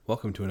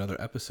Welcome to another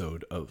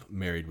episode of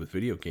Married with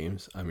Video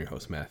Games. I'm your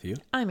host, Matthew.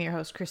 I'm your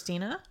host,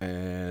 Christina.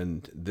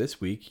 And this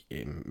week,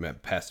 in the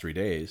past 3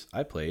 days,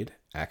 I played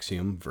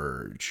Axiom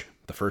Verge.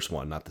 The first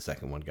one, not the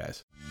second one,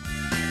 guys.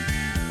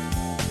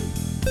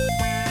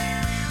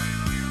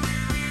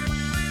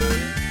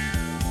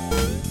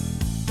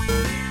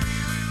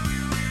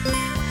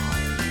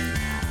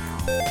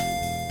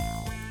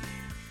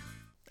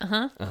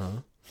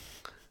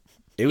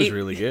 It was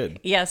really good.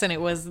 Yes, and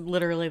it was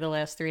literally the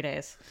last 3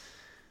 days.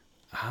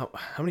 How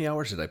many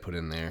hours did I put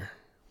in there?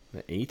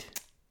 8?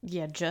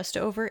 Yeah, just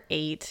over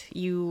 8.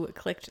 You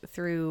clicked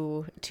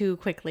through too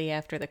quickly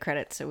after the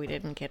credits, so we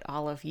didn't get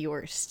all of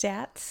your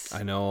stats.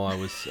 I know, I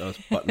was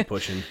button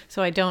pushing.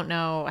 So I don't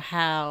know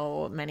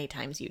how many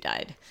times you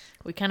died.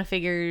 We kind of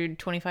figured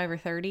 25 or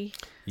 30.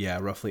 Yeah,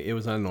 roughly. It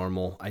was on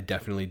normal. I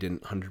definitely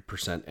didn't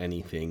 100%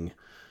 anything.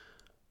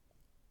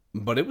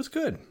 But it was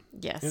good.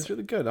 Yes. It was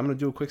really good. I'm going to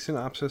do a quick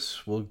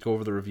synopsis. We'll go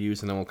over the reviews,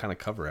 and then we'll kind of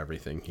cover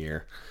everything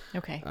here.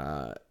 Okay.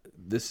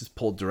 This is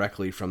pulled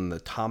directly from the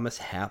Thomas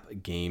Hap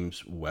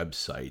Games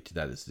website.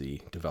 That is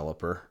the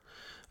developer.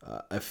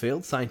 A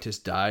failed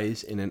scientist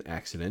dies in an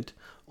accident,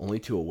 only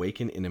to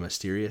awaken in a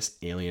mysterious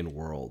alien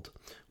world.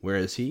 Where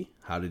is he?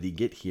 How did he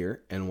get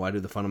here? And why do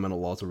the fundamental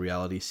laws of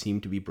reality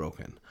seem to be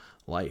broken?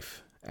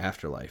 Life,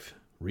 afterlife,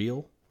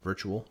 real,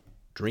 virtual,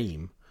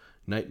 dream,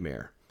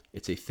 nightmare.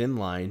 It's a thin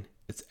line.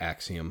 It's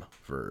Axiom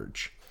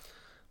Verge.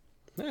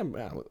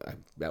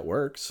 That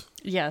works.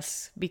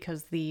 Yes,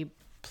 because the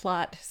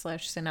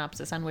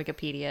plot/synopsis on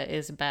Wikipedia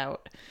is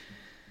about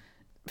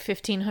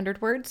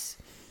 1,500 words.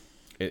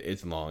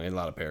 It's long, and a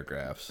lot of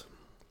paragraphs.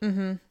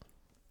 Mm-hmm.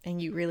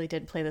 And you really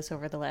did play this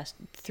over the last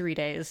 3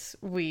 days.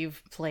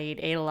 We've played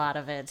a lot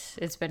of it.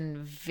 It's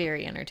been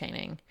very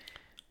entertaining.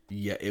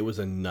 Yeah, it was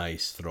a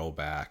nice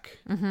throwback.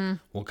 Mm-hmm.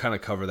 We'll kind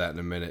of cover that in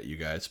a minute, you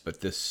guys.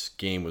 But this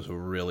game was a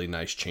really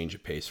nice change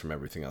of pace from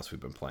everything else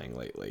we've been playing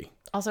lately.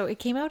 Also, it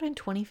came out in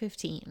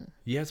 2015.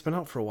 Yeah, it's been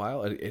out for a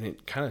while, and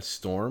it kind of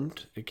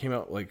stormed. It came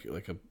out like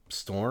a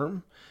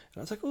storm. And I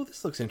was like, oh,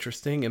 this looks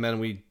interesting. And then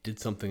we did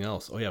something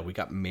else. Oh, yeah, we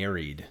got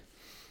married.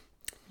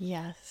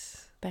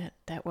 Yes,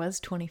 that was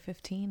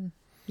 2015.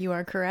 You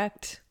are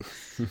correct.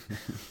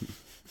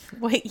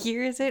 What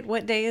year is it?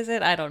 What day is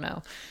it? I don't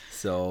know.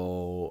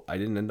 So I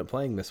didn't end up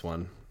playing this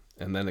one.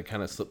 And then it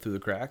kind of slipped through the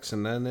cracks.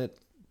 And then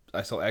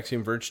I saw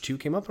Axiom Verge 2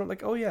 came up. And I'm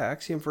like, oh, yeah,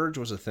 Axiom Verge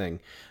was a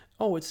thing.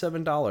 Oh, it's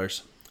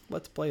 $7.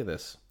 Let's play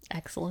this.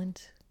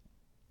 Excellent.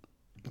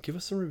 Give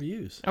us some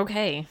reviews.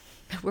 Okay.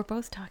 We're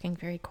both talking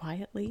very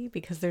quietly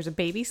because there's a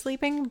baby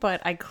sleeping,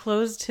 but I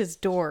closed his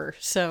door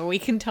so we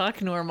can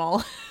talk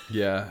normal.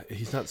 Yeah,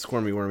 he's not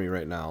squirmy wormy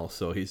right now,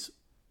 so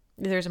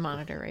There's a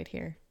monitor right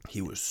here.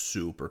 he was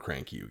super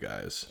cranky, you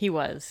guys. He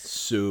was.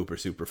 Super,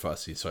 super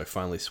fussy. So I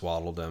finally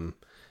swaddled him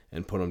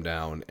and put him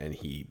down, and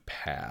he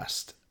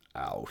passed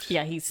out.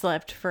 Yeah, he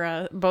slept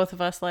for both of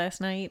us last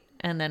night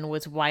and then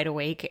was wide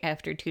awake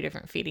after 2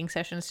 different feeding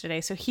sessions today,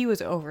 so he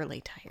was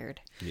overly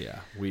tired. Yeah,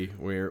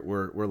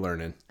 we're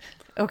learning.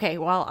 Okay,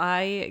 while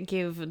I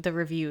give the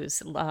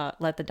reviews,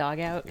 let the dog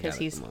out because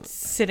he's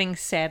sitting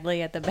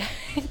sadly at the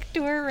back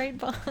door right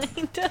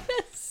behind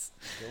us.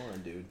 Go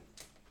on, dude.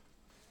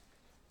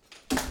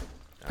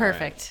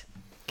 Perfect.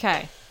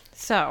 Okay,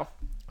 so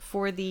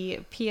for the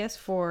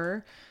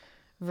PS4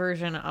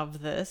 version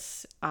of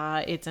this,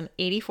 it's an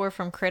 84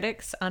 from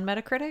critics on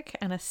Metacritic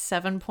and a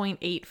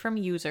 7.8 from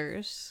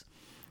users.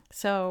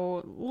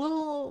 So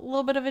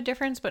little bit of a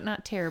difference, but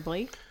not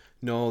terribly.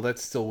 No,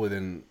 that's still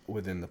within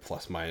the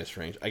plus minus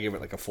range. I give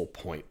it like a full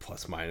point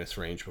plus minus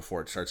range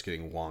before it starts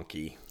getting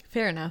wonky.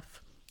 Fair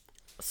enough.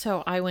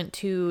 So I went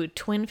to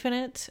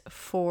Twinfinite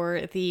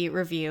for the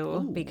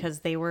review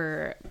because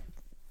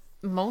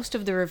most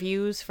of the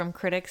reviews from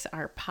critics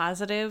are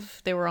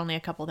positive. There were only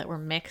a couple that were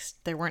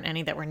mixed. There weren't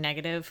any that were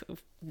negative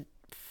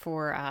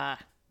for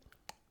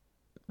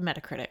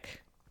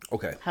Metacritic.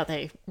 Okay. How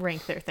they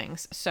rank their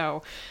things.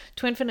 So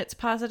Twinfinite's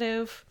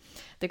positive.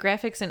 The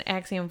graphics in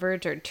Axiom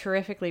Verge are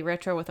terrifically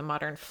retro with a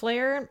modern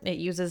flair. It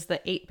uses the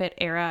 8-bit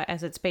era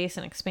as its base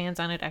and expands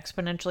on it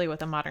exponentially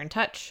with a modern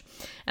touch.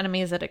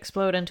 Enemies that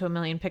explode into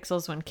 1,000,000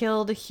 pixels when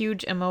killed,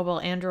 huge immobile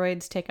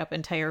androids take up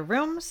entire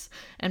rooms,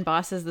 and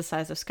bosses the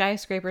size of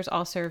skyscrapers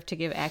all serve to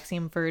give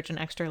Axiom Verge an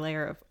extra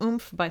layer of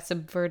oomph by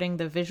subverting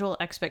the visual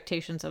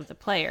expectations of the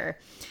player.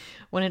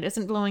 When it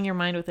isn't blowing your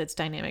mind with its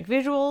dynamic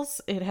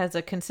visuals, it has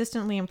a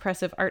consistently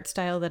impressive art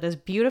style that is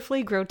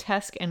beautifully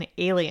grotesque and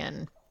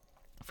alien.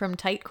 From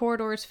tight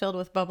corridors filled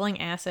with bubbling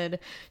acid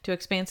to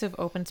expansive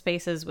open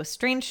spaces with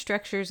strange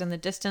structures in the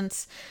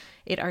distance,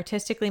 it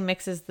artistically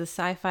mixes the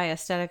sci-fi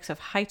aesthetics of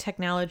high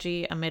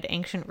technology amid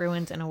ancient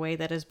ruins in a way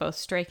that is both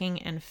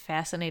striking and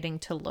fascinating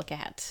to look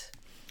at.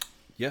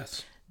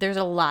 Yes. There's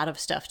a lot of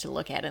stuff to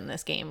look at in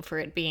this game for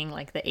it being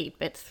like the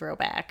 8-bit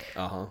throwback.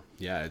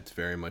 Yeah, it's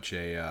very much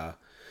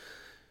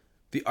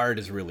the art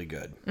is really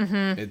good.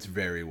 Mm-hmm. It's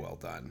very well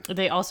done.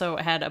 They also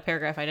had a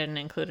paragraph, I didn't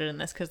include it in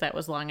this because that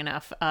was long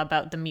enough,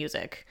 about the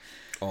music.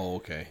 Oh,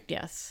 okay.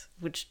 Yes,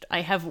 which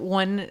I have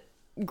one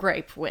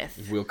gripe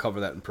with. We'll cover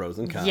that in pros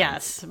and cons.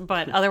 Yes,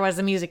 but otherwise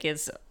the music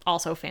is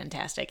also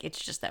fantastic. It's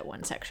just that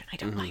one section I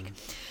don't like.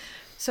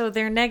 So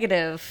their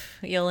negative,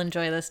 you'll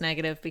enjoy this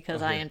negative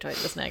because I enjoyed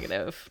this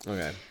negative.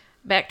 Okay.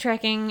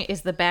 Backtracking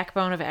is the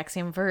backbone of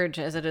Axiom Verge,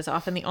 as it is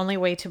often the only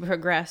way to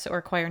progress or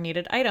acquire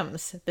needed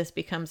items. This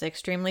becomes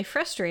extremely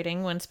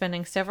frustrating when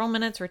spending several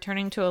minutes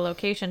returning to a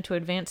location to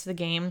advance the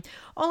game,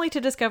 only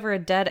to discover a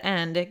dead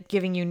end,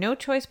 giving you no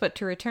choice but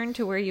to return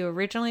to where you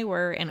originally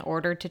were in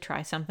order to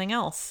try something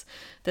else.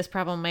 This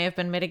problem may have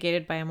been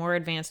mitigated by a more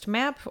advanced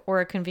map or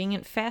a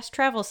convenient fast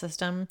travel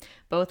system,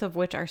 both of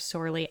which are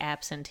sorely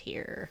absent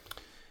here.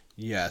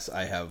 Yes,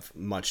 I have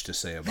much to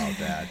say about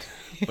that,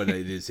 but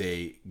it is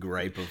a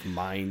gripe of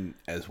mine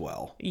as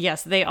well.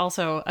 Yes, they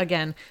also,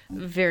 again,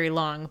 very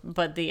long,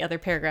 but the other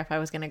paragraph I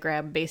was going to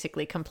grab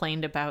basically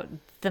complained about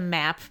the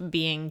map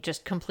being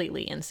just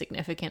completely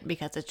insignificant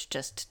because it's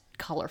just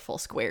colorful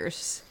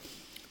squares.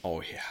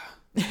 Oh,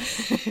 yeah.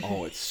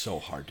 Oh, it's so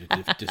hard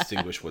to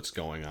distinguish what's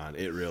going on.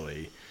 It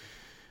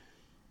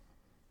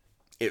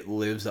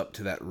lives up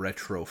to that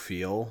retro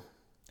feel.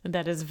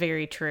 That is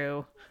very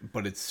true.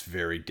 But it's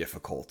very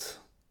difficult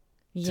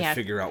to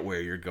figure out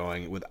where you're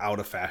going without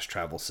a fast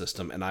travel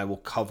system. And I will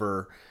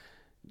cover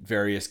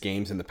various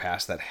games in the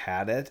past that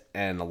had it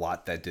and a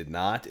lot that did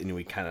not. And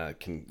we kind of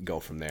can go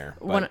from there.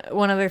 But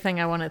one other thing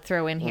I want to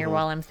throw in here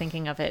while I'm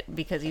thinking of it,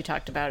 because you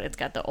talked about it's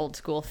got the old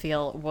school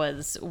feel,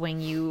 was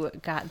when you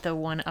got the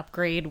one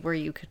upgrade where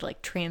you could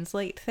like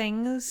translate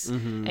things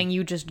and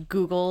you just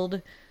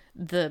Googled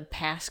the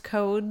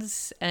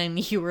passcodes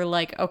and you were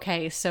like,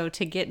 okay, so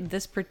to get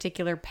this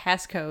particular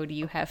passcode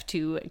you have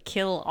to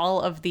kill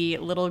all of the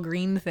little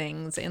green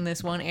things in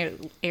this one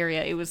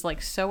area. It was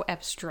like so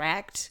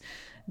abstract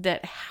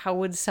that how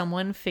would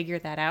someone figure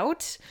that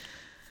out?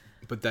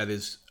 But that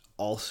is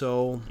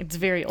also, it's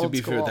very old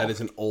school. To be fair, that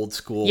is an old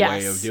school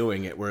way of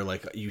doing it, where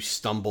like you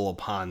stumble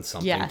upon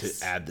something to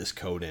add this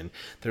code in.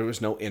 There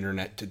was no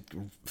internet to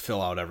fill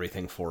out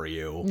everything for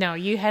you. No,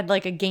 you had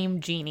like a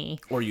game genie.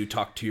 Or you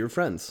talked to your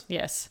friends.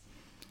 Yes.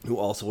 Who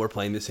also were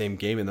playing the same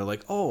game, and they're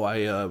like, oh,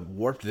 I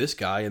warped this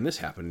guy and this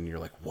happened. And you're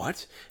like,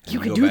 what? And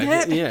you can do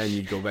that? Yeah, and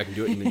you'd go back and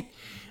do it. And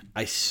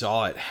I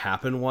saw it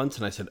happen once,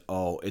 and I said,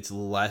 oh, it's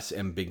less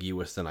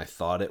ambiguous than I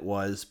thought it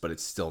was, but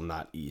it's still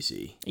not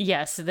easy.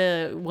 Yes,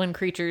 the one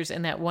creatures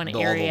in that one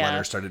area. All the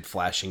letters started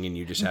flashing, and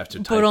you just have to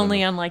type but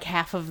only on like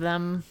half of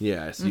them.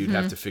 Yeah, so you'd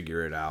have to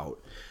figure it out.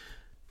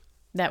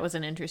 That was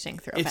an interesting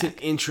throwback. It's an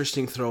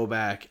interesting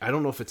throwback. I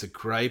don't know if it's a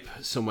gripe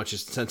so much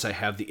as since I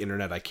have the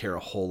internet, I care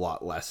a whole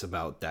lot less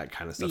about that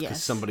kind of stuff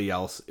because somebody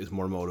else is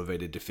more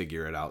motivated to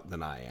figure it out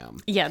than I am.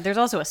 Yeah, there's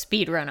also a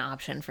speedrun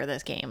option for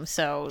this game,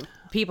 so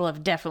people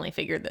have definitely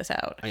figured this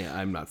out.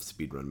 I'm not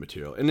speedrun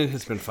material, and it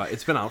has been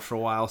it's been out for a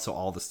while, so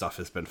all the stuff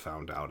has been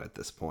found out at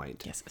this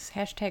point. Yes,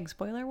 hashtag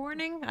spoiler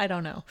warning? I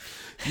don't know.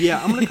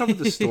 Yeah, I'm going to cover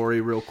the story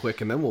real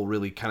quick, and then we'll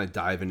really kind of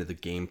dive into the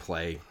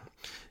gameplay.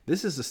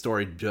 This is the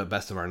story to the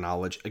best of our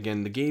knowledge.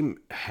 Again, the game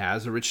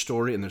has a rich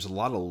story, and there's a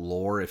lot of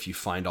lore if you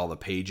find all the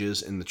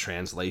pages and the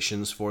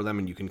translations for them,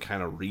 and you can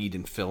kind of read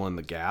and fill in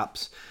the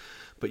gaps.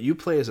 But you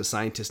play as a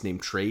scientist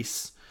named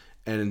Trace,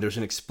 and there's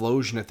an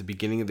explosion at the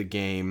beginning of the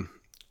game,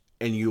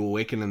 and you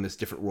awaken in this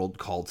different world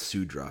called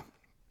Sudra.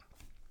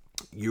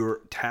 You're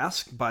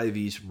tasked by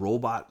these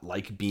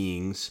robot-like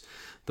beings,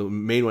 the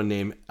main one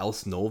named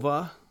Else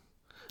Nova.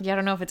 Yeah, I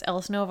don't know if it's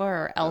Else Nova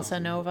or Elsa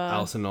Nova.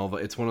 Elsa Nova.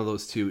 It's one of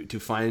those two. To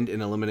find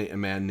and eliminate a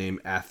man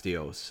named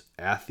Atheos.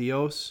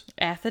 Athetos?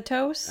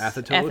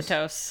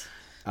 Athetos.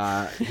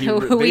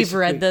 We've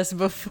read this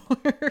before.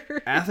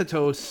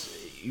 Athetos,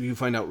 you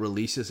find out,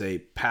 releases a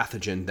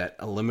pathogen that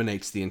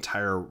eliminates the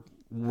entire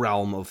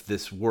realm of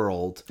this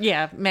world.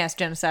 Yeah, mass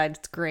genocide.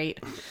 It's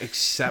great.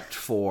 Except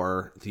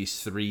for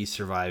these 3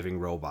 surviving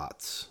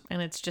robots.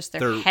 And it's just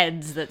their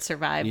heads that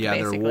survive,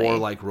 basically. They're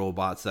warlike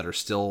robots that are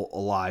still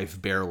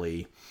alive,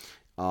 barely.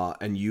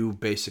 And you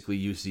basically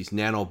use these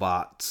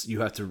nanobots.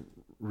 You have to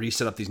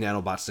reset up these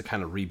nanobots to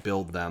kind of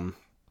rebuild them.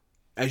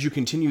 As you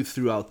continue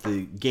throughout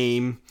the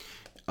game,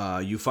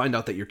 you find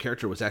out that your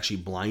character was actually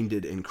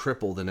blinded and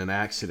crippled in an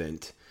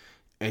accident.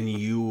 And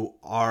you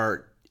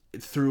are,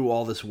 through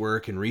all this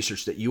work and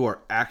research, that you are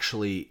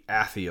actually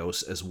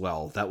Atheos as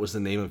well. That was the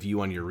name of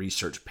you on your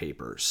research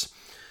papers.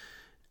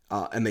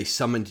 And they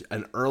summoned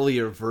an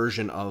earlier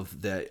version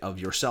of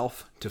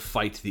yourself to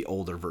fight the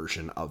older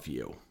version of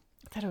you.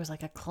 I thought it was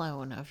like a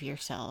clone of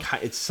yourself.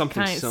 It's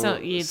something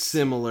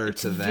similar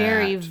to that.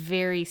 Very,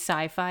 very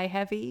sci-fi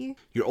heavy.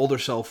 Your older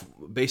self,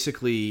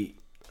 basically,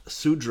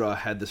 Sudra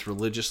had this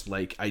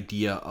religious-like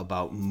idea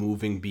about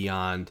moving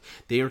beyond.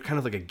 They are kind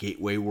of like a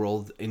gateway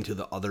world into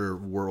the other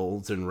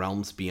worlds and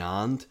realms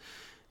beyond.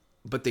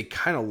 But they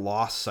kind of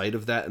lost sight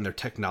of that, and their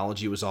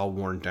technology was all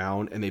worn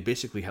down. And they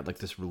basically had like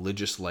this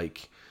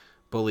religious-like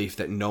belief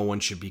that no one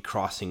should be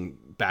crossing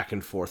back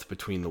and forth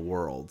between the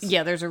worlds.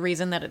 Yeah, there's a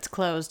reason that it's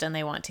closed, and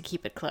they want to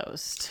keep it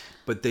closed.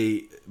 But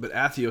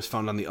Atheos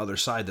found on the other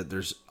side that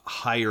there's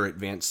higher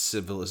advanced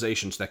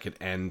civilizations that could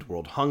end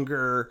world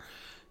hunger,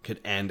 could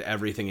end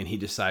everything, and he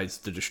decides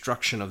the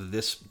destruction of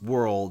this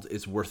world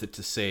is worth it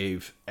to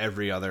save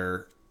every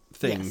other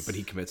thing. Yes. But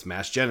he commits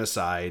mass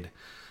genocide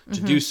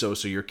to do so.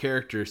 So your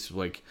character's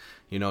like,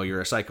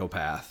 you're a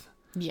psychopath.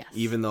 Yes.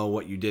 Even though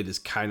what you did is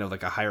kind of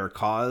like a higher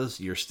cause,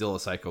 you're still a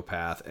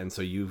psychopath. And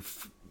so you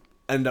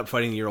end up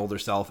fighting your older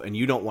self, and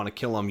you don't want to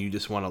kill him. You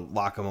just want to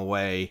lock him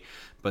away.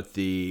 But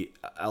the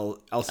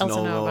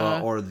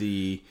Elsinova or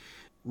the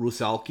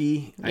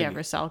Rusalki,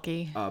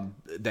 Rusalki.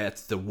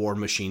 that's the war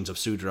machines of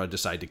Sudra,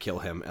 decide to kill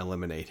him,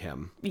 eliminate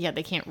him. Yeah,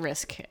 they can't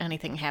risk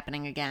anything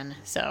happening again,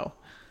 so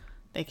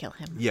they kill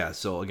him. Yeah,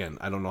 so again,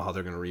 I don't know how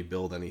they're going to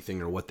rebuild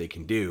anything or what they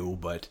can do,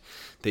 but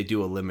they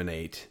do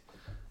eliminate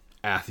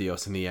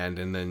Atheos in the end,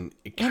 and then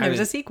it kind of... And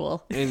there's a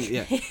sequel. And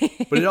yeah,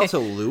 but it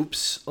also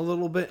loops a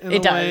little bit in a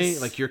way.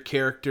 Like your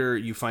character,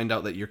 you find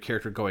out that your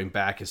character going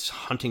back is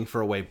hunting for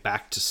a way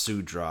back to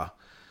Sudra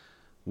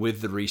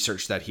with the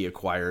research that he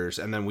acquires,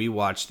 and then we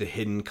watch the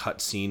hidden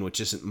cutscene, which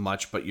isn't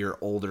much, but your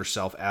older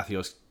self,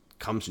 Atheos,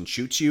 comes and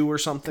shoots you or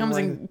something. Comes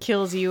and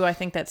kills you. I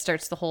think that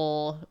starts the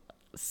whole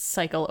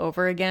cycle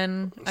over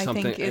again. I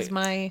think is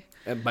my...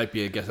 It might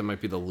be, I guess it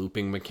might be the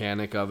looping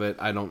mechanic of it.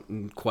 I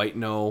don't quite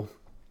know.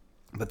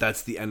 But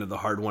that's the end of the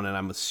hard one, and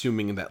I'm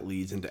assuming that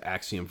leads into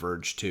Axiom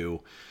Verge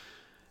 2.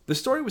 The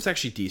story was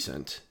actually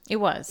decent. It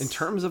was. In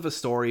terms of a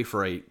story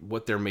for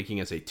what they're making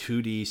as a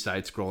 2D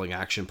side-scrolling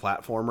action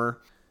platformer,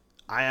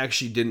 I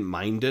actually didn't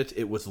mind it.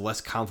 It was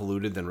less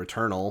convoluted than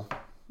Returnal.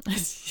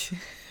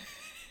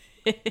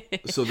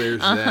 So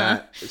there's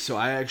that. So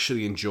I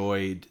actually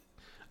enjoyed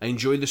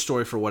the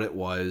story for what it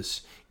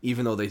was,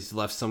 even though they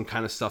left some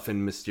kind of stuff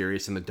in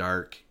Mysterious in the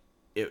Dark.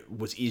 It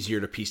was easier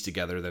to piece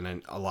together than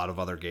in a lot of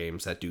other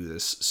games that do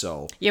this.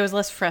 So yeah, it was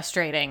less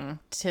frustrating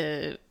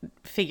to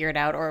figure it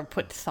out or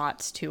put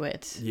thoughts to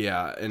it.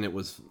 Yeah, and it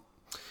was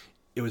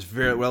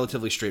very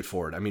relatively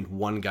straightforward. I mean,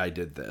 one guy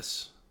did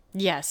this.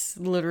 Yes,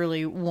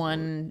 literally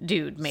one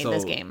dude made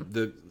this game.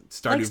 The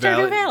Stardew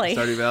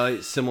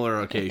Valley, similar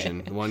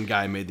occasion. One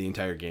guy made the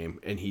entire game,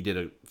 and he did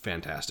a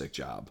fantastic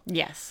job.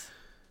 Yes.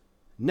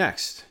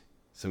 Next,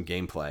 some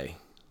gameplay.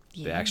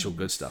 Yes. The actual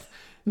good stuff.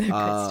 The good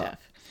stuff.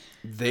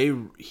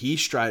 He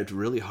strived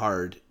really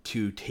hard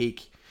to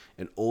take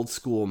an old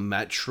school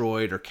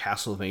Metroid or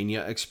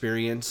Castlevania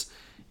experience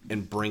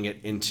and bring it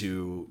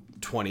into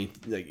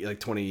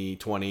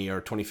 2020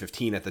 or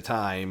 2015 at the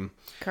time.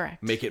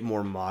 Correct. Make it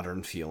more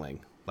modern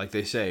feeling. Like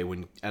they say,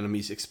 when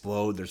enemies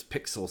explode, there's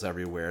pixels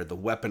everywhere. The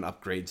weapon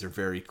upgrades are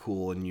very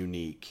cool and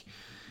unique.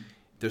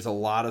 There's a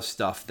lot of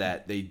stuff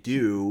that they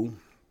do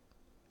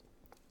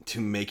to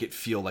make it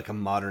feel like a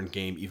modern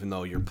game, even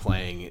though you're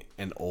playing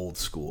an old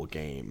school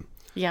game.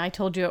 Yeah, I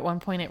told you at one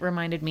point it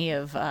reminded me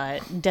of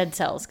Dead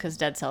Cells, because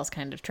Dead Cells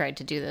kind of tried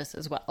to do this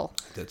as well.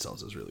 Dead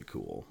Cells is really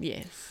cool.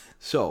 Yes.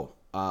 So,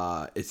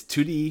 it's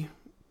 2D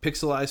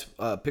pixelized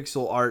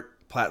pixel art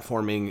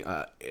platforming.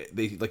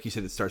 Like you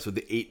said, it starts with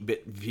the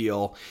 8-bit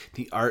feel.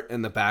 The art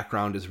in the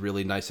background is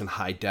really nice and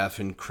high def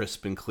and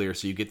crisp and clear,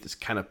 so you get this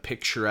kind of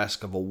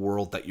picturesque of a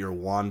world that you're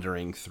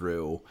wandering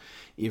through,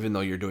 even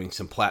though you're doing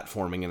some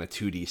platforming in a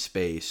 2D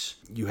space.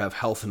 You have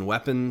health and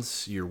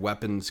weapons. Your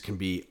weapons can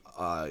be,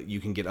 you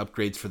can get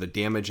upgrades for the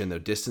damage and the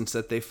distance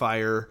that they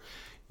fire.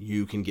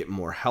 You can get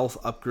more health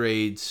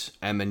upgrades,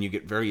 and then you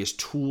get various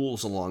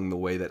tools along the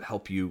way that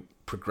help you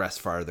progress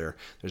farther.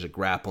 There's a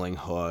grappling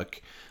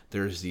hook.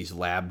 There's these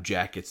lab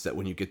jackets that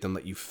when you get them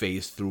let you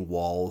phase through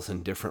walls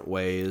in different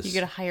ways. You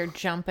get a higher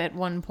jump at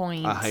one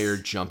point. A higher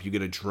jump. You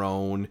get a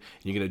drone.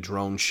 You get a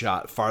drone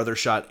shot, farther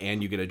shot,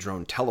 and you get a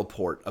drone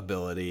teleport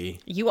ability.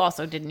 You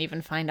also didn't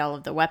even find all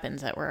of the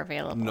weapons that were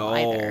available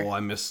either. No, I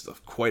missed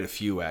quite a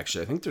few,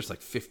 actually. I think there's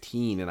like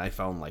 15, and I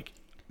found like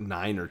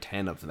 9 or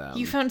 10 of them.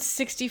 You found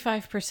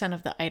 65%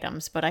 of the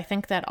items, but I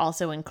think that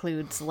also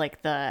includes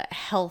like the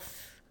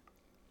health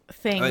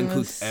things. That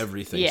includes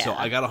everything. Yeah. So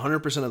I got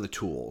 100% of the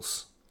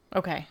tools.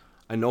 Okay.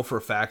 I know for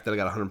a fact that I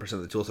got 100%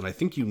 of the tools, and I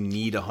think you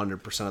need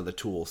 100% of the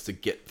tools to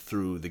get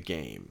through the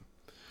game.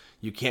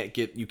 You can't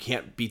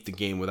beat the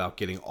game without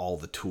getting all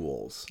the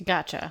tools.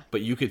 Gotcha.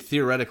 But you could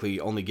theoretically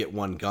only get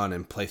one gun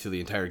and play through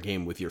the entire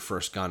game with your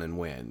first gun and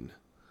win.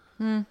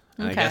 And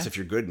I guess if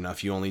you're good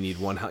enough, you only need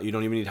one. You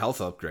don't even need health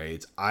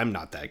upgrades. I'm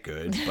not that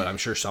good, but I'm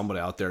sure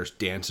somebody out there is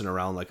dancing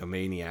around like a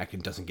maniac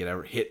and doesn't get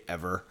hit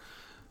ever.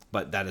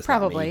 But that is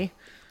probably not me.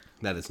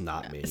 That is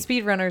not me.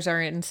 Speedrunners are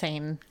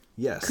insane.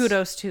 Yes.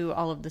 Kudos to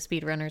all of the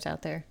speedrunners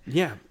out there.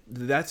 Yeah,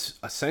 that's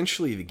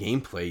essentially the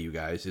gameplay, you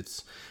guys.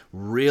 It's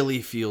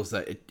really feels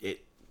that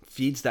it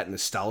feeds that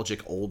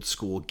nostalgic old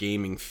school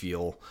gaming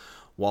feel,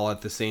 while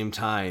at the same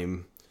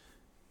time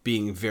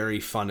being very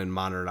fun and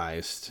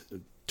modernized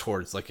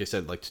towards, like I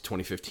said, like to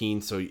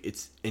 2015. So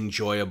it's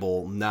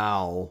enjoyable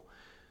now.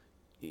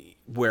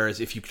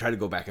 Whereas if you try to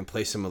go back and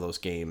play some of those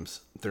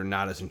games, they're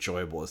not as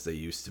enjoyable as they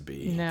used to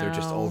be. No. They're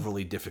just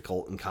overly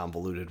difficult and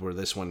convoluted, where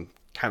this one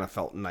kind of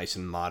felt nice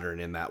and modern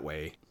in that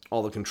way.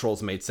 All the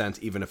controls made sense,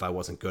 even if I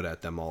wasn't good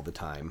at them all the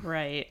time.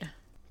 Right.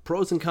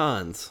 Pros and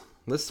cons.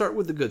 Let's start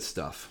with the good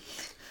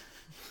stuff.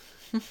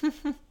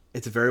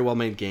 It's a very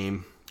well-made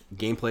game.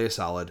 gameplay is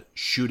solid,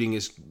 shooting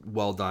is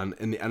well done,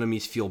 and the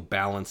enemies feel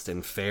balanced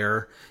and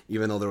fair,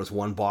 even though there was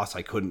one boss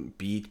I couldn't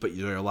beat, but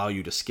they allow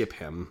you to skip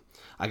him.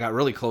 I got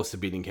really close to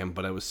beating him,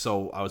 but I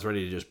was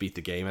ready to just beat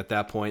the game at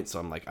that point, so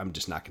I'm like, I'm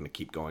just not going to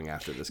keep going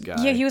after this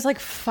guy. Yeah, he was like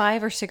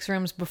 5 or 6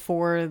 rooms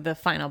before the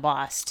final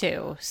boss,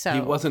 too. So He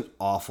wasn't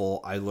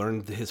awful. I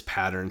learned his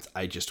patterns.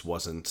 I just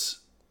wasn't...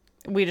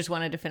 We just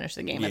wanted to finish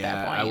the game at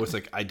that point. I was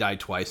like, I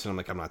died twice, and I'm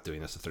like, I'm not doing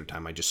this a third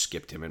time. I just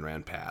skipped him and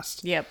ran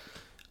past. Yep.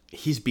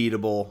 He's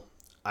beatable.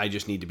 I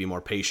just need to be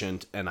more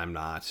patient, and I'm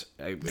not.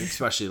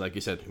 Especially, like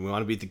you said, we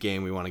want to beat the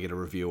game. We want to get a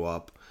review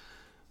up.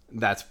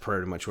 That's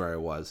pretty much where I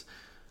was.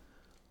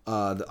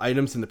 The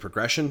items in the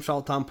progression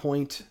felt on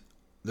point.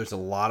 There's a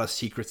lot of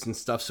secrets and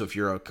stuff, so if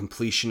you're a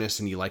completionist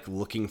and you like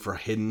looking for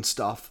hidden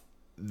stuff,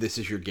 this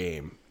is your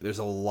game. There's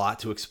a lot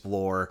to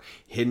explore.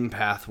 Hidden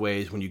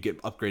pathways. When you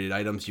get upgraded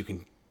items, you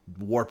can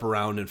warp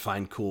around and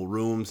find cool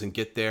rooms and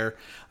get there.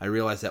 I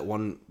realized that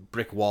one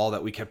brick wall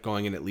that we kept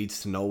going and it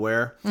leads to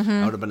nowhere.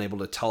 I would have been able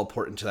to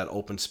teleport into that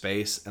open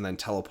space and then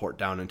teleport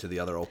down into the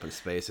other open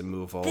space and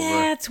move over.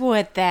 That's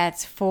what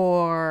that's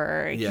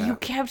for. Yeah. You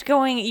kept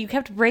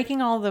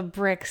breaking all the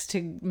bricks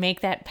to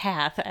make that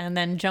path and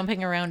then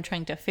jumping around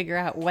trying to figure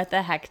out what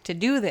the heck to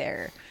do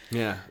there.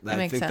 Yeah, I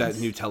makes think sense.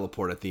 that new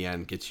teleport at the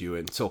end gets you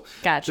in. So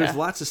Gotcha. there's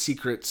lots of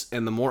secrets,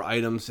 and the more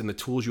items and the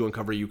tools you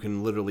uncover, you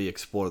can literally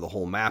explore the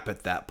whole map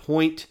at that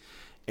point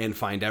and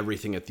find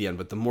everything at the end.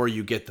 But the more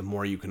you get, the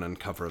more you can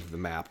uncover of the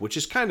map, which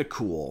is kind of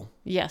cool.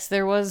 Yes,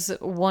 there was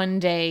one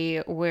day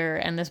where,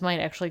 and this might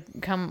actually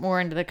come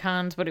more into the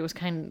cons, but it was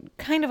kind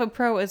of a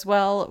pro as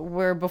well,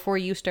 where before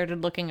you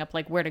started looking up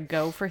like where to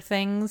go for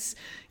things,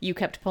 you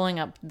kept pulling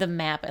up the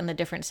map and the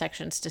different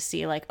sections to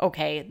see like,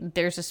 okay,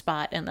 there's a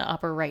spot in the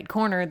upper right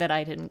corner that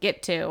I didn't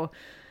get to.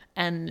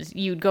 And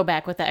you'd go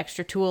back with the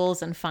extra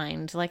tools and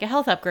find like a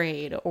health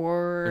upgrade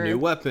or A new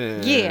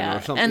weapon. yeah,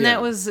 Or something. and Yeah.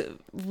 that was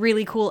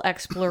really cool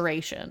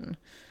exploration.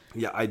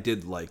 Yeah, I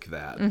did like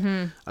that.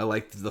 Mm-hmm. I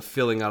liked the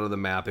filling out of the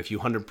map. If you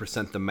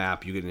 100% the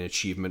map, you get an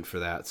achievement for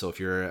that. So if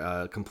you're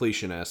a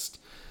completionist,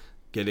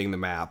 getting the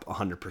map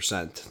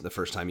 100% the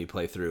first time you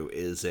play through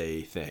is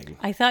a thing.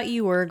 I thought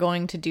you were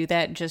going to do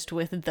that just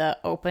with the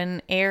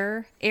open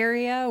air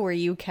area where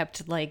you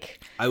kept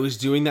like I was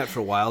doing that for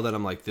a while, then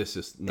I'm like, this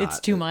is not...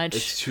 It's too much.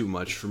 It's too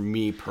much for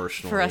me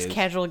personally. for us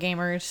casual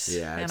gamers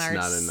Yeah, and it's our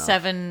not enough.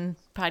 7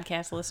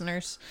 podcast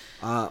listeners.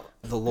 The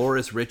lore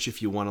is rich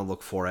if you want to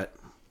look for it.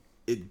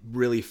 It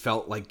really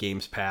felt like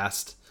Games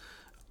Past,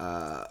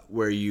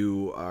 where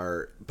you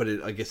are... But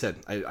like I said,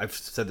 I've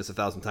said this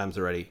 1,000 times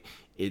already.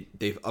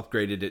 They've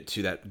upgraded it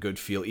to that good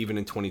feel. Even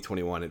in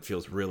 2021, it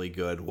feels really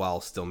good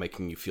while still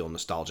making you feel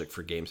nostalgic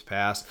for Games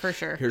Past. For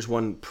sure. Here's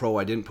one pro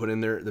I didn't put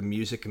in there. The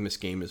music in this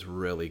game is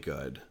really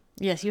good.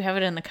 Yes, you have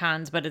it in the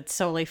cons, but it's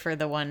solely for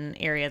the one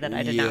area that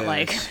I did not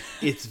like.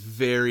 It's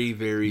very,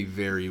 very,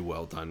 very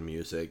well done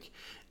music.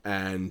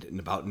 And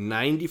about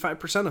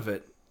 95% of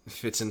it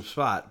fits in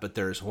spot. But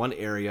there's one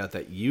area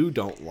that you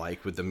don't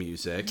like with the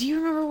music. Do you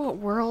remember what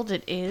world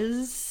it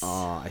is?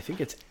 I think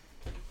it's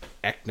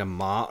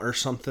Eknama or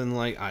something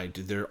like.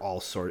 They're all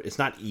sort. It's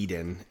not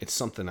Eden. It's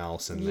something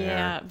else in there.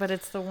 Yeah, but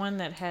it's the one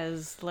that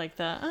has like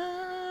the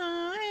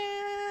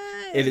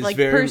It is like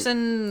very.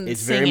 person. It's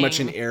singing, very much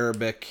an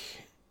Arabic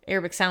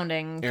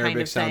sounding kind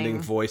Arabic of sounding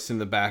thing. voice in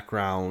the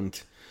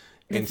background.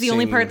 It's the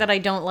only part that I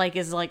don't like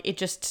is like it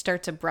just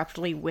starts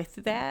abruptly with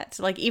that.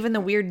 Like even the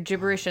weird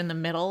gibberish in the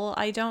middle,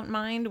 I don't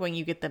mind when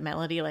you get the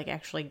melody like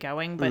actually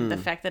going, but the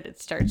fact that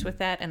it starts with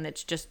that and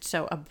it's just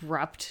so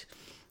abrupt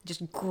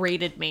just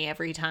grated me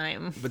every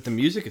time. But the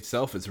music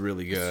itself is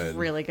really good. It's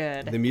really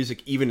good. The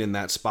music, even in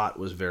that spot,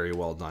 was very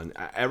well done.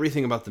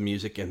 Everything about the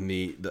music and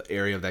the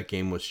area of that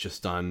game was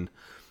just done,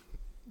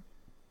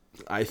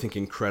 I think,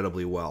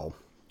 incredibly well.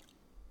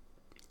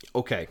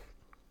 Okay.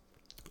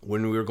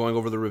 When we were going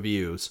over the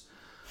reviews,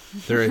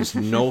 there is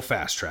no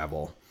fast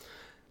travel.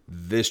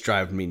 This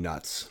drives me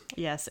nuts.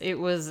 Yes, it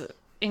was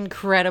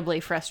incredibly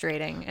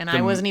frustrating, and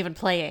I wasn't even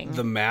playing.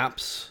 The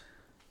maps,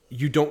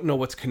 you don't know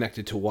what's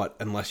connected to what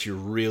unless you're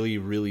really,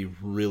 really,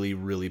 really,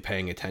 really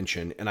paying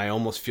attention. And I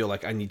almost feel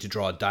like I need to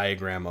draw a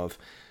diagram of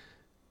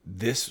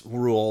this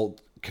rule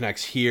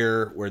connects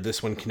here, where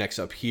this one connects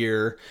up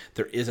here.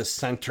 There is a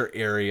center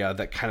area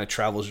that kind of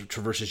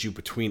traverses you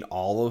between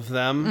all of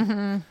them.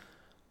 Mm-hmm.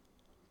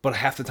 But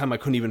half the time I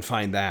couldn't even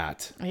find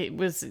that. It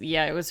was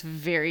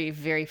very,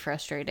 very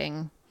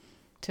frustrating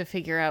to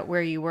figure out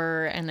where you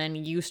were, and then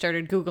you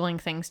started Googling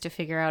things to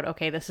figure out,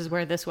 okay, this is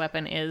where this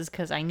weapon is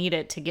because I need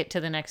it to get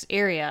to the next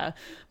area.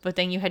 But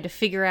then you had to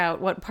figure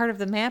out what part of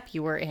the map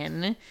you were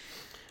in.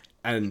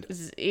 And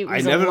It I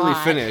was never a really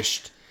lot.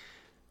 finished.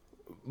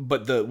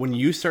 But when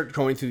you start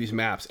going through these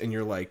maps and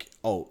you're like,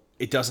 oh,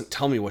 it doesn't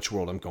tell me which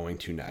world I'm going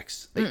to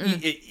next.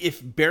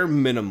 If bare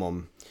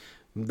minimum,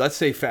 let's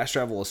say fast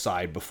travel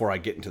aside, before I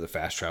get into the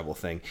fast travel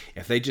thing,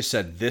 if they just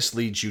said this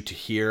leads you to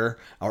here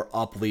or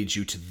up leads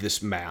you to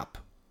this map,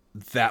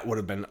 that would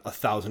have been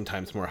 1,000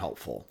 times more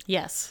helpful.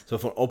 Yes. So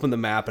if I open the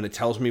map and it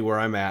tells me where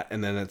I'm at,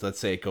 and then let's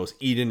say it goes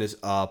Eden is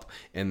up,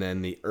 and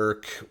then the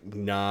Urk,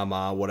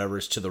 Nama, whatever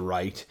is to the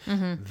right,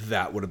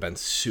 that would have been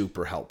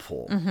super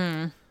helpful.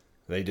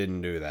 They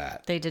didn't do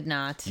that. They did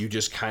not. You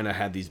just kind of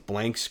had these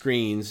blank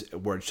screens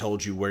where it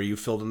told you where you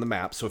filled in the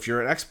map. So if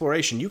you're in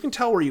exploration, you can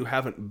tell where you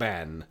haven't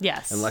been.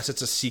 Yes. Unless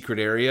it's a secret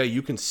area,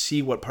 you can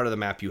see what part of the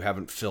map you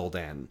haven't filled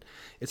in.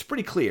 It's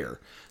pretty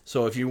clear.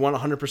 So if you want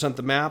 100%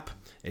 the map,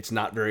 it's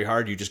not very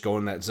hard. You just go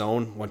in that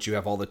zone once you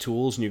have all the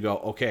tools and you go,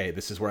 okay,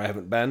 this is where I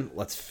haven't been.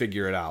 Let's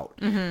figure it out.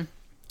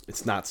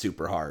 It's not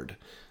super hard.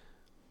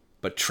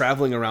 But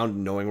traveling around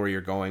and knowing where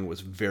you're going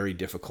was very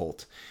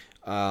difficult.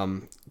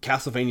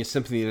 Castlevania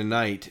Symphony of the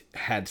Night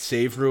had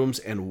save rooms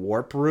and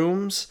warp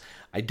rooms.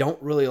 I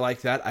don't really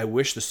like that. I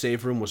wish the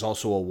save room was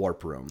also a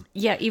warp room.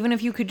 Yeah, even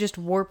if you could just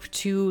warp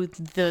to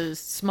the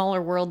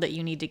smaller world that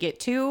you need to get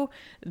to,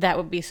 that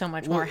would be so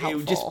much more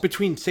helpful. Just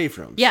between save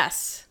rooms.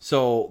 Yes.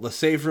 So the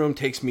save room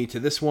takes me to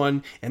this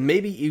one, and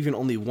maybe even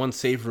only one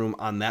save room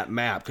on that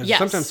map. Because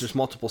sometimes there's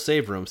multiple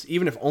save rooms.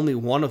 Even if only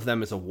one of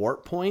them is a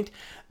warp point,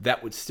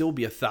 that would still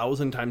be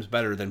 1,000 times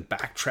better than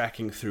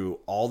backtracking through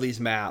all these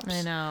maps.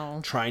 I know.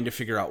 Trying to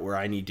figure out where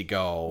I need to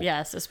go.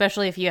 Yes,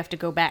 especially if you have to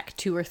go back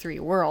 2 or 3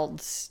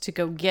 worlds to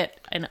go get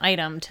an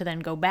item to then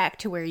go back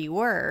to where you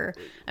were.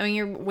 I mean,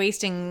 you're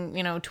wasting,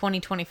 20,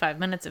 25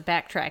 minutes of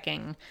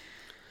backtracking.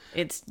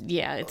 It's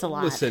a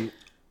lot. Listen,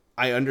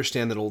 I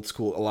understand that a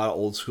lot of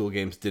old school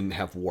games didn't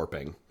have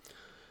warping.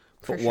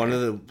 But one of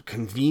the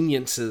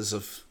conveniences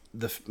of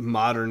the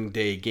modern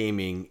day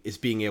gaming is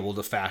being able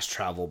to fast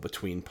travel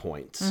between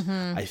points.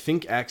 I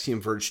think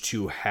Axiom Verge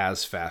 2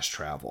 has fast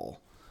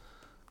travel.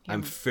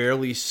 I'm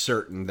fairly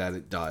certain that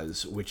it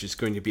does, which is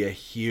going to be a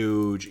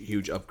huge,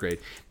 huge upgrade.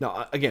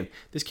 Now, again,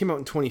 this came out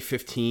in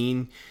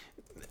 2015.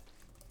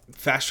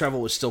 Fast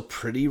travel was still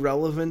pretty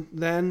relevant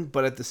then,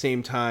 but at the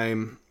same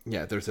time,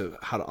 there's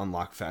how to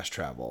unlock fast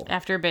travel.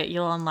 After a bit,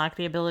 you'll unlock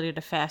the ability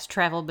to fast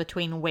travel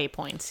between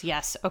waypoints.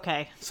 Yes,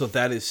 okay. So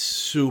that is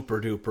super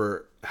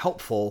duper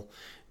helpful.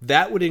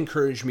 That would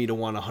encourage me to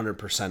want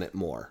 100% it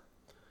more.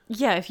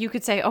 Yeah, if you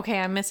could say, okay,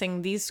 I'm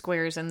missing these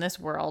squares in this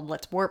world,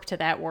 let's warp to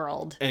that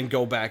world. And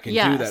go back and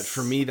do that.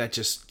 For me, that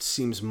just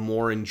seems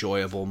more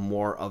enjoyable,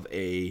 more of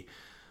a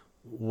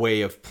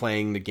way of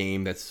playing the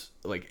game that's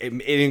like,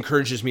 it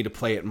encourages me to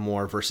play it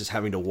more versus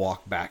having to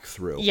walk back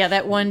through. Yeah,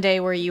 that one day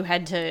where you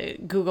had to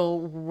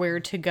Google where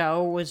to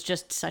go was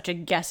just such a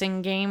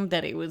guessing game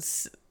that it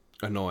was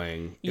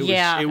annoying.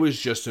 It was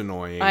just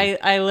annoying.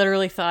 I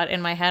literally thought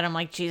in my head, I'm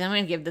like, geez, I'm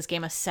going to give this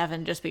game a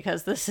 7 just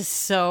because this is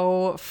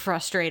so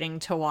frustrating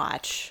to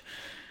watch.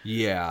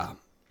 Yeah.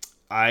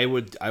 I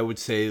would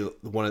say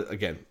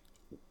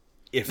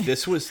if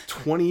this was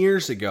 20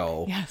 years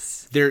ago,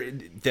 yes,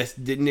 this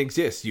didn't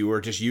exist. You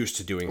were just used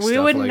to doing stuff like this.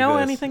 We wouldn't know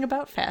anything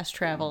about fast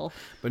travel.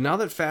 But now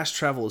that fast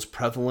travel is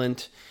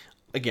prevalent,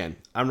 again,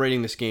 I'm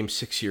rating this game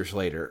 6 years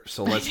later,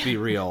 so let's be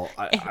real.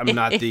 I'm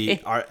not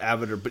the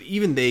arbiter, but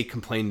even they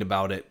complained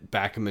about it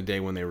back in the day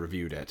when they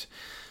reviewed it.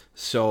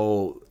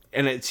 So,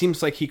 and it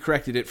seems like he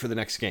corrected it for the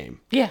next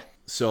game. Yeah.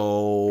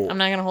 So I'm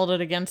not going to hold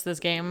it against this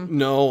game.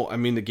 No, I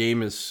mean, the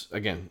game is,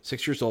 again,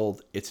 6 years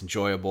old. It's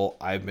enjoyable.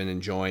 I've been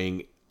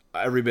enjoying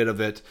every bit of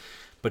it,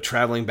 but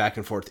traveling back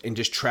and forth and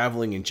just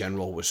traveling in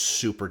general was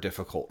super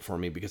difficult for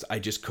me because I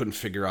just couldn't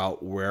figure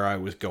out where I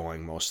was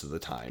going most of the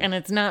time. And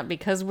it's not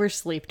because we're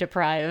sleep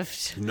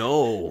deprived.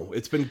 No,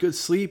 it's been good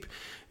sleep,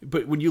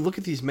 but when you look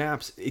at these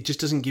maps, it just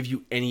doesn't give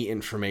you any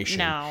information.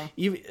 No.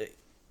 Even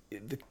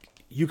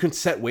you can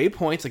set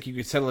waypoints, like you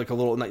could set like a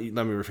little, let me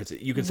rephrase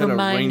it. You can set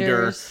Reminders. a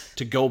reminder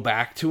to go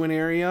back to an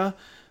area,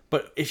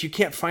 but if you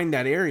can't find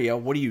that area,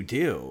 what do you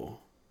do?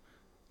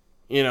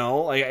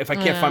 Like if I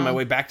can't find my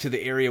way back to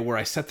the area where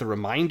I set the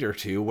reminder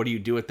to, what do you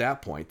do at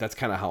that point? That's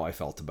kind of how I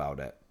felt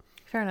about it.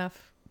 Fair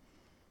enough.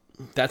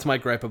 That's my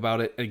gripe about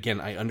it. Again,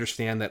 I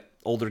understand that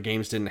older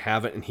games didn't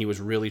have it, and he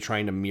was really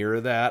trying to mirror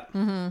that.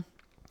 Mm-hmm.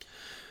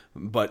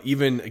 But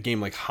even a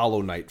game like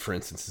Hollow Knight, for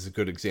instance, is a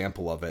good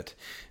example of it.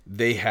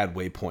 They had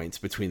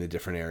waypoints between the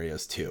different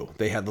areas, too.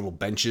 They had little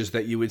benches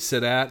that you would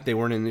sit at. They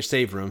weren't in your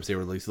save rooms. They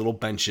were these little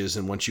benches,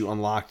 and once you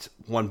unlocked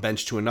one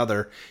bench to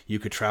another, you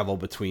could travel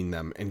between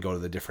them and go to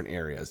the different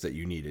areas that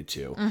you needed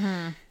to.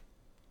 Mm-hmm.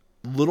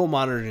 Little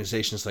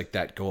modernizations like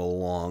that go a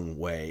long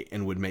way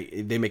and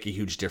they make a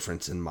huge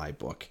difference in my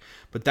book.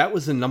 But that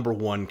was the number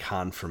one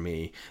con for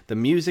me. The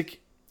music,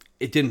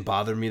 it didn't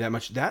bother me that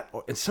much.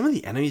 And some of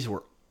the enemies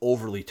were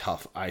overly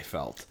tough, I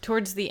felt.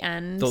 Towards the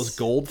end. Those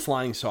gold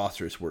flying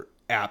saucers were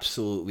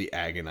absolutely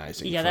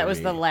agonizing. Yeah, that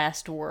was the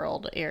last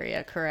world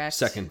area, correct?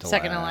 Second to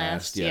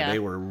last. Yeah, they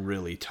were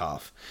really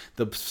tough.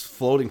 The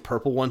floating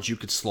purple ones, you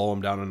could slow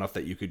them down enough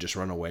that you could just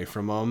run away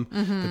from them.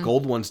 Mm-hmm. The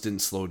gold ones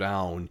didn't slow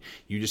down.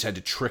 You just had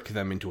to trick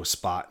them into a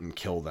spot and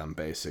kill them,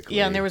 basically.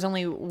 Yeah, and there was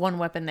only one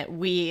weapon that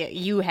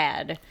you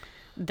had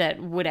that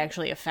would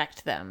actually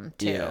affect them,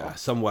 too. Yeah,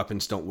 some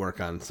weapons don't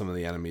work on some of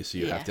the enemies, so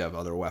you have to have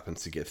other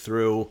weapons to get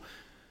through.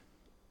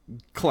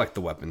 Collect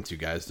the weapons, you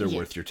guys. They're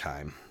worth your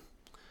time.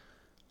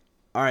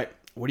 All right.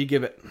 What do you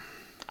give it?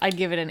 I'd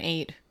give it an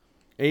 8.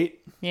 8?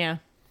 Yeah.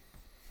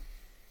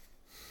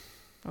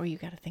 Oh, you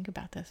got to think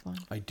about this one.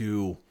 I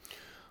do.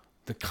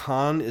 The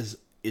con is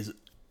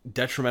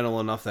detrimental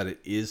enough that it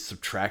is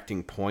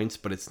subtracting points,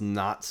 but it's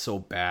not so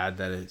bad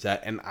that it's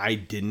that. And I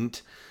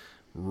didn't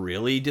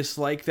really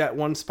dislike that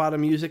one spot of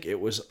music. It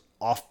was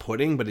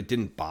off-putting, but it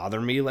didn't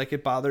bother me like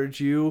it bothered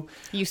you.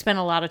 You spent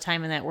a lot of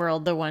time in that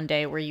world the one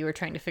day where you were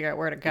trying to figure out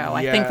where to go.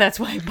 I Yeah. think that's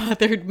why it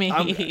bothered me.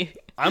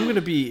 I'm going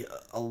to be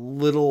a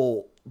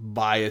little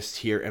biased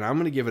here, and I'm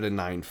going to give it a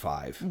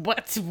 9.5.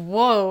 What?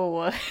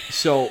 Whoa.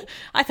 So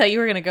I thought you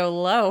were going to go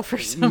low for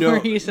some no,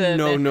 reason.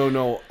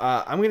 no.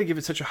 I'm going to give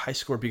it such a high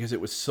score because it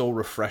was so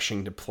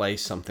refreshing to play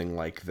something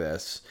like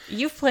this.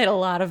 You've played a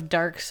lot of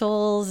Dark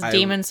Souls,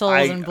 Demon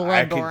Souls, and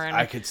Bloodborne.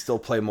 I could still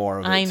play more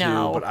of it I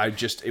know. too,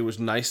 but it was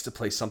nice to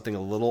play something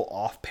a little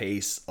off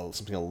pace,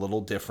 something a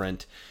little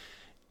different,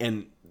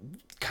 and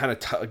kind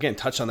of again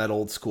touch on that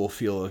old school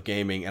feel of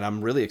gaming. And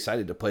I'm really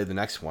excited to play the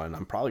next one.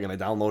 I'm probably going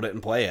to download it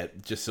and play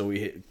it just so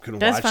we can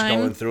That's watch fine.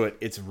 going through it.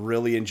 It's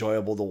really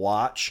enjoyable to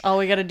watch. All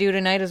we got to do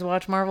tonight is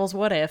watch Marvel's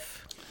What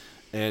If.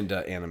 And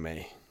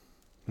anime.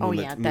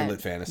 Moonlit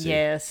Moonlit Fantasy.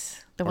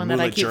 Yes, the Or one that I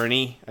Moonlit keep.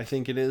 Journey, I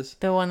think it is.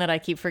 The one that I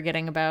keep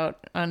forgetting about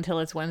until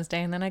it's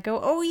Wednesday, and then I go,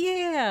 "Oh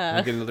yeah,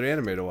 Get another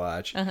anime to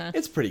watch.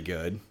 It's pretty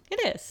good.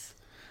 it is."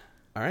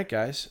 All right,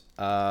 guys.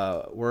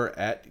 We're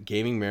at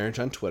Gaming Marriage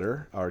on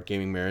Twitter, or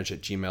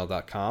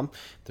gamingmarriage@gmail.com.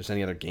 If there's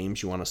any other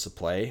games you want us to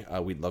play,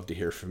 we'd love to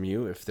hear from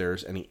you. If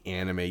there's any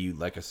anime you'd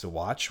like us to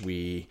watch,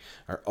 we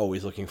are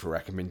always looking for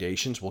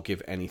recommendations. We'll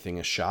give anything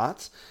a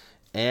shot.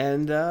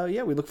 And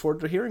we look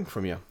forward to hearing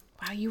from you.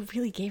 Wow, you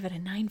really gave it a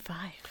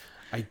 9.5.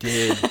 I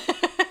did.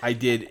 I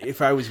did.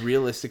 If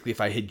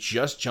I had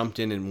just jumped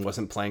in and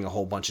wasn't playing a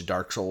whole bunch of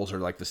Dark Souls or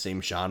like the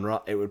same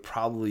genre, it would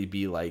probably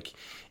be like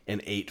an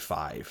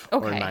 8.5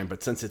 or a Okay. 9.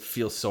 But since it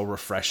feels so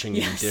refreshing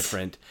and Yes.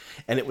 different,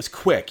 and it was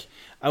quick,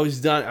 I was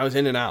done. I was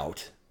in and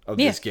out of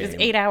Yeah, this game. it's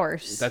 8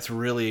 hours. That's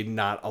really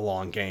not a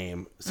long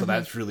game. So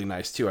that's really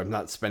nice too. I'm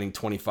not spending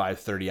 25,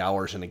 30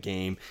 hours in a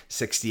game,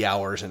 60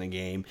 hours in a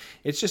game.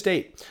 It's just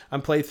 8.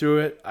 I'm played through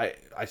it.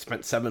 I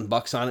spent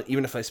 $7 on it.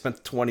 Even if I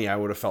spent 20, I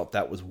would have felt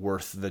that was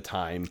worth the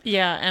time.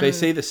 Yeah, and They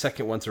say the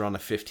second one's around a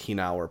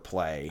 15-hour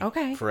play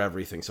Okay. for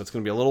everything. So it's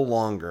going to be a little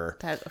longer.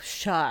 that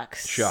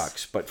shucks.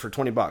 Shucks. But for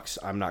 $20,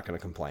 I'm not going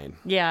to complain.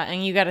 Yeah,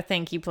 and you got to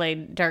think you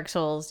played Dark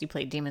Souls, you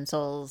played Demon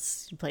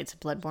Souls, you played some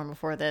Bloodborne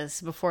before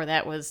this. Before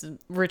that was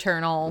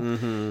Returnal.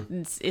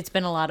 Mm-hmm. It's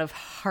been a lot of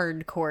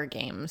hardcore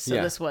games. So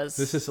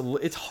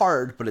It's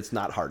hard, but it's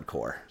not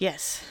hardcore.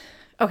 yes.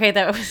 Okay,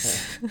 that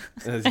was.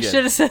 That's I good.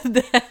 should have said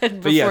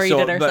that before you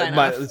did our sign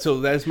off.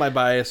 So that's my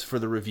bias for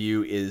the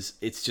review. Is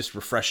it's just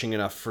refreshing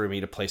enough for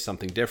me to play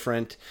something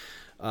different,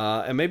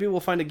 and maybe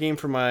we'll find a game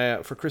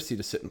for Christy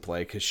to sit and play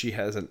because she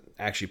hasn't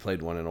actually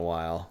played one in a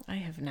while. I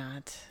have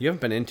not. You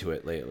haven't been into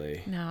it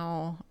lately.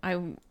 No,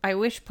 I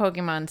wish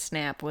Pokemon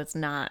Snap was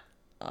not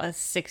a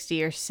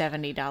 $60 or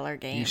 $70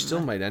 game. You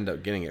still might end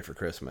up getting it for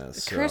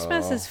Christmas. so-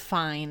 Christmas is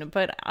fine,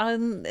 but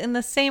in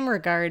the same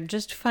regard,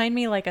 just find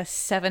me like a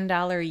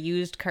 $7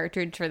 used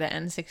cartridge for the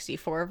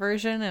N64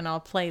 version, and I'll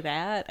play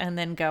that, and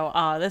then go,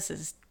 "Oh, this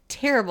is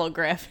terrible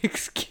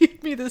graphics.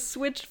 Give me the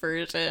Switch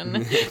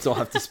version." So I'll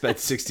have to spend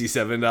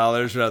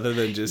 $67 rather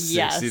than just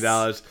Yes.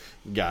 $60.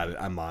 Got it.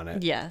 I'm on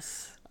it.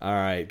 Yes. All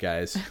right,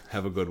 guys.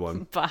 Have a good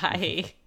one. Bye.